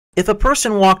If a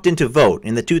person walked in to vote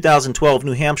in the 2012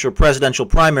 New Hampshire presidential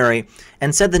primary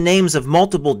and said the names of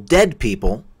multiple dead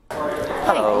people...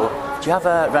 Hello. Do you have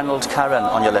a Reynolds Karen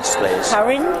on your list, please?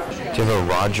 Karen? Do you have a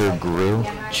Roger Grew? Do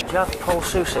you have Paul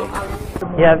Soucy?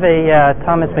 You have a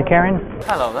Thomas McCarran?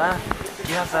 Hello there. Do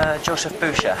you have Joseph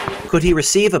Boucher? Could he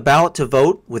receive a ballot to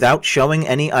vote without showing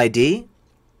any ID?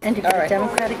 Enter the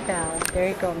Democratic ballot. There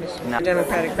you go, Miss. No.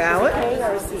 Democratic ballot. There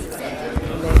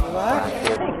you are.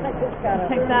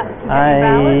 Take that.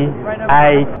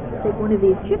 I take one of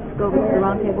these chips, go over to the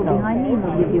round table behind me, and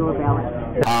they'll give you a ballot.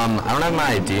 I don't have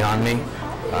my ID on me.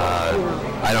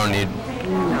 I don't need...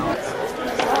 No.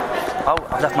 Oh,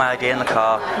 I've left my ID in the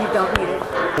car. You don't need it.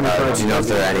 Do you know if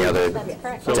there are any other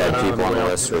dead people on the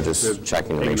list? We're just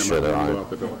checking to make sure there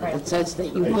aren't. It says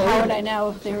that you voted. How would I know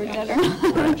if they were dead or not?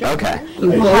 Okay.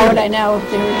 How would I know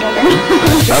if they were dead or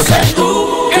not? Okay.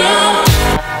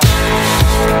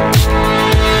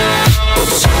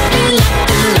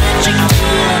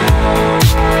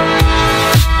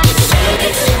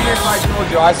 I told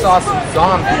you, I saw some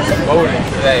zombies voting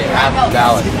today at the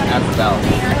ballot.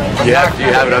 Yeah, do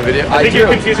you have it on video? I do.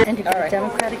 Enter the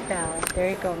Democratic ballot. There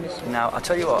you go, Miss. Now, I'll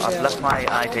tell you what, I've left my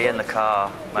ID in the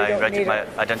car, my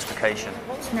identification.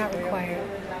 It's not required.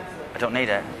 I don't need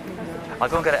it. I'll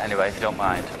go and get it anyway if you don't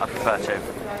mind. I prefer to.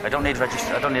 I don't need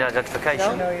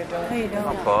identification. No, you don't. No, you don't.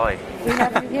 Oh boy. We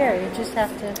have you here. You just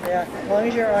have to. Yeah, as long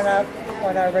as you're on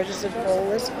our registered poll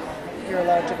list, you're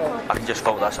allowed to vote. I can just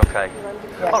vote, that's okay.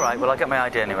 Yes. All right, well, I'll get my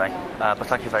ID anyway. But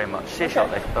thank you very much. See you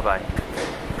shortly. Bye-bye.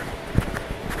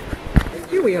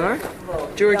 Here we are,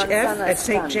 George F. at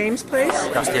St. James Place.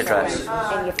 That's the address.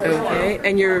 Okay,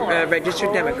 and you're a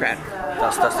registered Democrat.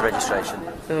 That's the registration.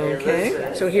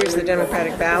 Okay, so here's the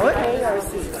Democratic ballot,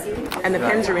 and the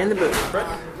pens are in the booth.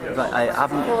 Right, I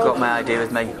haven't got my ID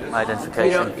with me, my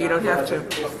identification. You don't have to.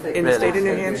 In the state of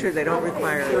New Hampshire, they don't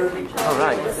require it. Oh,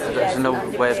 right. There's no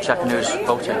way of checking who's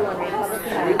voting.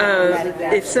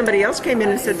 If somebody else came in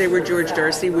and said they were George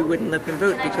Darcy, we wouldn't let them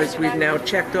vote because we've now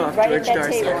checked off George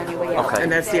Darcy. Okay.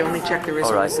 And that's the only check there is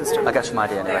All on right. the system. I got some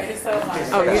ID anyway.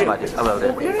 Oh, you I wrote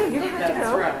it. No, you don't have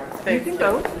to go. You can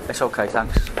vote. It's okay,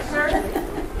 thanks.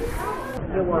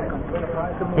 You're welcome.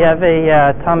 You have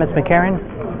a Thomas McCarran?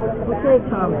 Okay,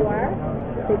 Thomas.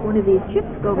 Take one of these chips,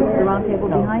 go over to the round table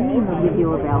behind me, and they'll give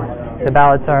you a ballot. The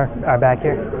ballots are back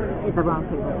here? At the round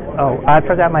table. Oh, I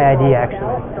forgot my ID actually.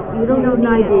 You don't need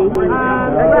ID. Well,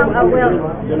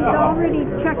 he's already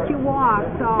checked your walk,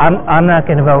 so... I'm not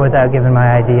going to vote without giving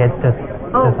my ID. It's just...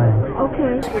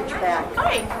 okay. Switch back.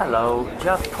 Hello, do you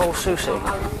have Paul Soucy?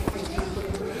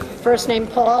 First name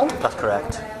Paul, That's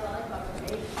correct.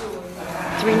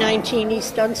 319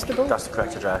 East Dunstable. That's the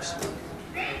correct address.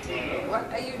 What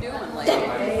are you doing, lady?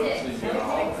 There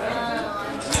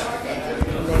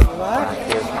you are. Thank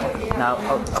you. Now,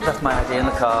 I've left my ID in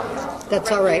the car.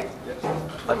 That's all right.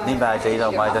 I need my ID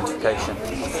though, my identification.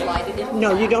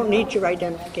 No, you don't need your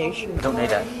identification. I don't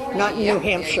need it. Not in New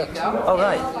Hampshire. Oh,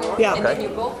 right. Yeah. Okay.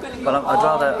 Well,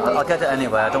 I'll get it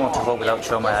anyway. I don't want to vote without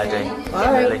showing my ID. All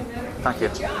right. Really. Thank you.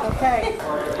 Okay.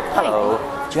 Hello.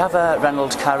 Do you have a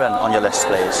Reynolds Karen on your list,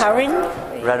 please? Karen?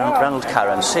 Reynolds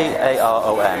Karen.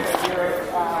 C-A-R-O-N.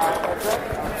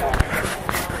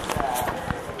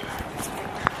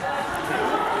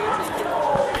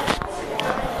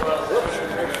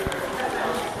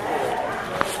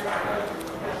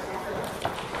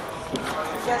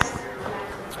 Yes.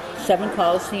 7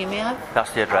 Coliseum Ave.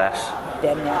 That's the address.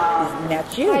 Then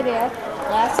that's you. Hi there.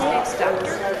 Last name?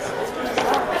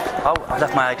 Oh, I've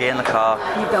left my ID in the car.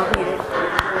 You don't need it.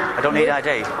 I don't need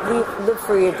ID. Look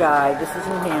for your guy. This is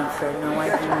New Hampshire. No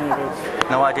ID needed.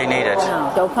 No ID needed.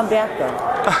 No, don't come back though.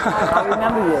 I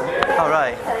remember you. All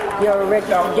right. You're a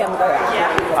registered Democrat.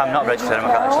 I'm not registered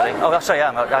Democrat, actually. Oh, that's right,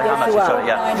 I'm actually sorry,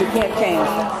 yeah. You can't change.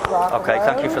 Okay,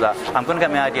 thank you for that. I'm going to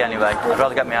get my ID anyway. I'd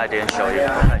rather get my ID and show you.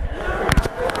 Okay.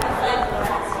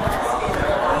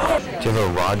 Do you have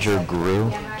a Roger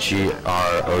Grew?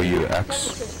 G-R-O-U-X?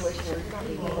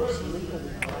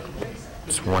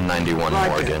 It's 191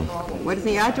 Morgan. What is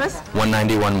the address?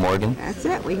 191 Morgan. That's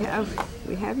it. We have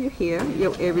you here.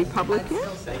 You're a Republican.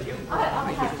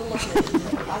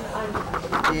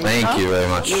 Thank you very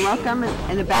much. You're welcome.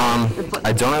 And the back.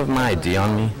 I don't have my ID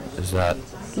on me. Is that...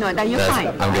 No, you're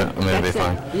fine. I'm gonna be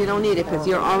fine. You don't need it because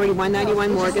you're already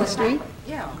 191 Morgan Street.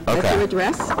 That's your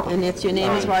address, and it's your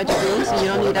name is Roger Grew, so you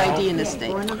don't need ID in this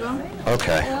state.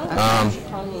 Okay.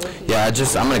 Yeah,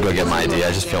 I'm gonna go get my ID.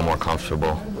 I just feel more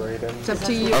comfortable. It's up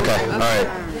to you. Okay. All right.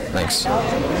 Thanks. Do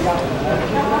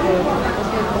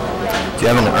you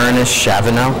have an Ernest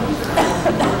Chavino?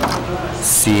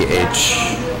 C-H.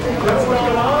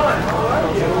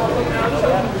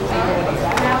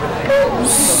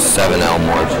 7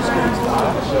 Elmwood.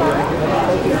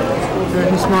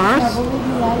 Miss Morris?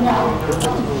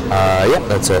 Yep,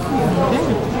 that's it.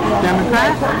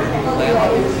 Democrat? There you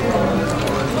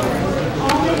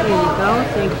go.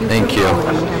 Thank you. Thank you. Have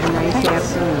a nice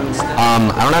afternoon.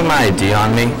 I don't have my ID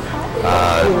on me.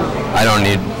 I don't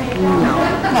need. No.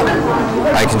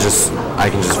 I can just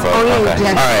vote. Oh, yeah, Okay.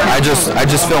 yes. All right. I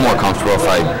just feel more comfortable if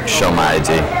I show my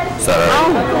ID. Is that all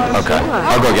right? Okay.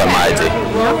 I'll go get my ID.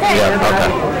 Yeah. Okay.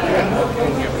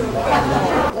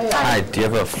 Hi. Do you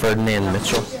have a Ferdinand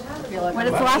Mitchell? What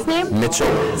is the last name?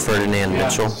 Mitchell. Ferdinand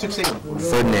Mitchell.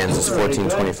 Ferdinand's is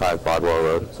 1425 Bodwell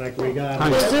Road. Is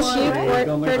this you,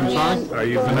 Ferdinand?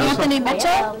 Anthony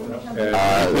Mitchell?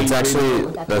 It's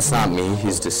actually, that's not me.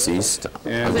 He's deceased.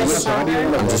 I'm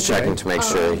just checking to make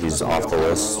sure he's off the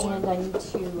list.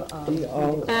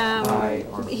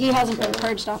 He hasn't been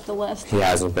purged off the list. He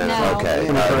hasn't been? No. Okay.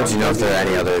 Do you know if there are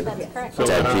any other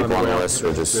dead people on the list?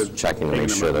 We're just checking to make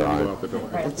sure there aren't.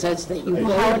 It says that you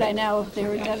How would I know if they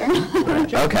were dead or not?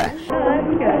 Okay.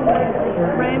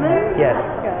 Raymond? Yes.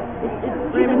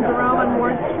 Raymond Jerome on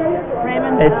Ward Street?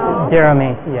 Raymond It's Jerome?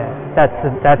 Jeremy. Yeah,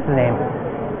 that's the name.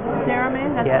 Jeremy?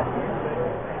 That's Yes.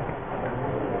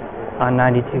 On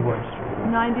 92 Ward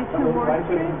Street. 92 Ward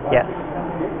Street? Yes.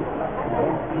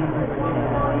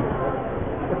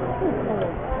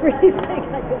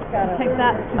 Take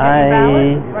that to get your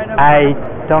ballot right over I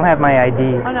don't have my ID.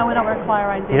 Oh, no, we don't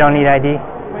require ID. You don't need ID?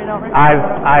 We don't require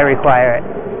I require it.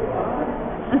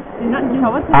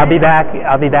 Show us I'll be back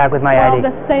with my Well, ID.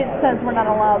 the state says we're not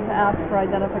allowed to ask for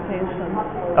identification.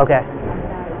 Okay.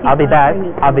 I'll be back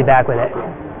with it.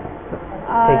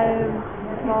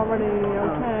 It's already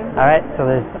okay. All right. So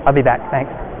I'll be back.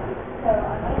 Thanks.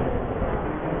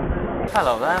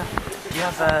 Hello there. Do you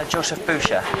have Joseph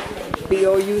Boucher?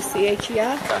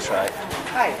 Boucher? That's right.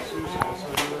 Hi.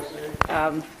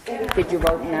 Did you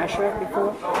vote in Nashua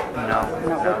before? No.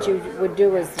 No, what you would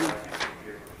do is you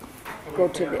go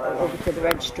to over to the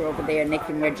register over there and they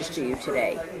can register you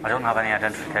today. I don't have any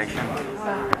identification.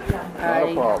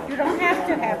 You don't have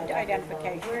to have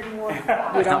identification.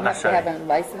 You don't have to have a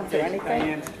license or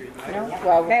anything? No?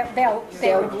 Well,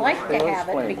 They would like to have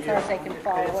it because they can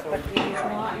follow it, but it is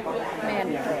not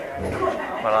mandatory.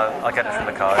 Well, I'll get it from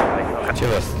the car anyway. Okay. Do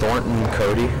you have a Thornton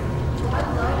Cody?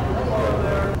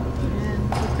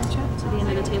 To the end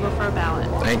of the table for a ballot.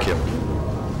 Thank you.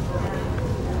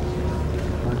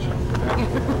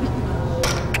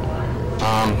 I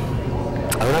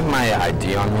don't have my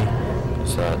ID on me,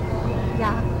 so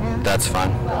that's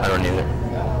fine. I don't need it.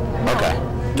 Okay,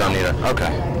 don't need it.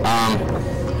 Okay.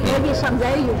 Maybe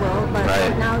someday you will, but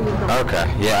right now you don't. Okay,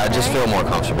 yeah, I just feel more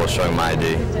comfortable showing my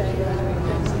ID.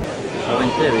 So in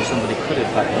theory, somebody could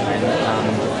have backed them in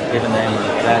and give a name and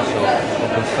address or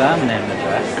confirm name and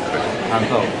address and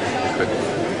vote.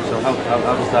 So how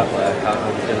does that work? How do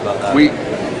you feel about that?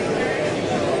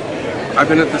 I've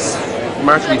been at this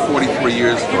March will be 43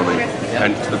 years for me,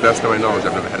 and to the best of my knowledge,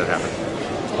 I've never had it happen.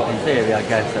 But in theory, I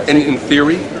guess that's... In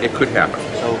theory, it could happen.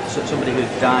 So somebody who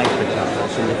died, for example,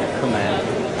 somebody could come in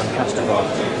and cast a vote.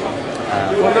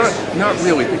 Well, not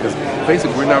really, because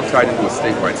basically we're now tied into a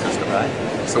statewide system. Right.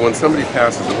 So when somebody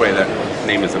passes away, that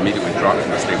name is immediately dropped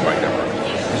from the statewide network.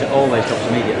 Is it always dropped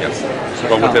immediately? Yes. So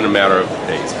well, within a matter of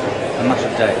days. A matter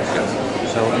of days? Yes.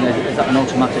 So is that an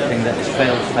automatic thing that is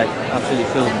fail-safe, absolutely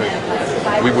foolproof?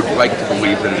 We would like to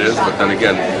believe that it is, but then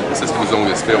again, the system is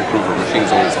only as fail-proof, or machine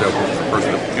is only as fail-proof as the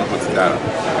person that inputs the data.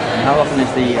 And how often is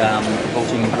the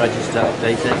voting register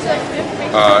updated?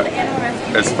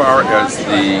 As far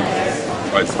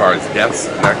as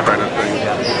deaths and that kind of thing,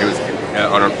 it was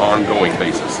on an ongoing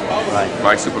basis. Right.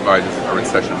 My supervisors are in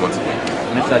session once a week.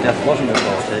 And if their death wasn't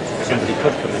reported, somebody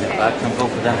could come in back and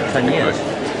vote for them for 10 years.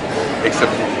 Right.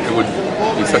 Except it would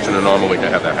be such an anomaly to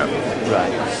have that happen.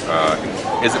 Right.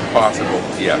 Is it possible?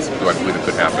 Yes. Do I believe it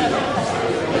could happen? No.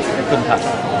 It couldn't happen?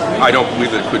 I don't believe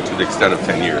that it could to the extent of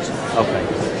 10 years. Okay.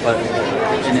 But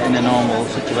in a normal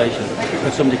situation,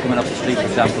 could somebody come in off the street, for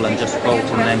example, and just vote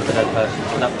and name for that person?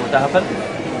 Would that happen?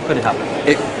 Could it happen?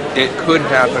 It could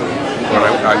happen, but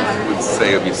I would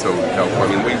say it would be so helpful. I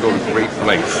mean, we go to great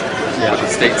lengths with the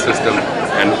state system,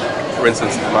 and for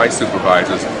instance, my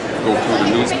supervisors go through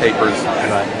the newspapers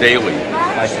daily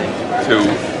to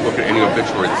look at any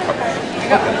obituary that's published.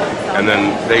 Okay. And then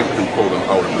they can pull them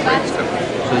out of the rates.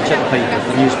 So you check the papers,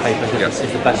 the newspapers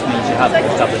is the best means you have for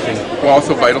establishing... Well,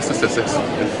 also vital statistics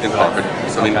in Harvard.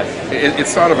 So I mean,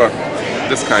 it's sort of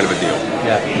this kind of a deal.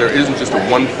 Yeah. There isn't just a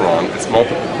one prong, it's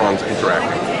multiple prongs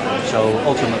interacting. So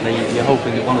ultimately, you're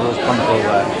hoping that one of those prongs will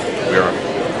work. We are.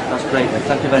 That's great.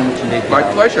 Thank you very much indeed. My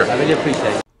pleasure. I really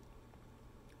appreciate it.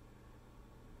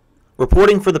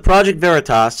 Reporting for the Project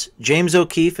Veritas, James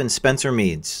O'Keefe and Spencer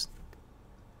Meads.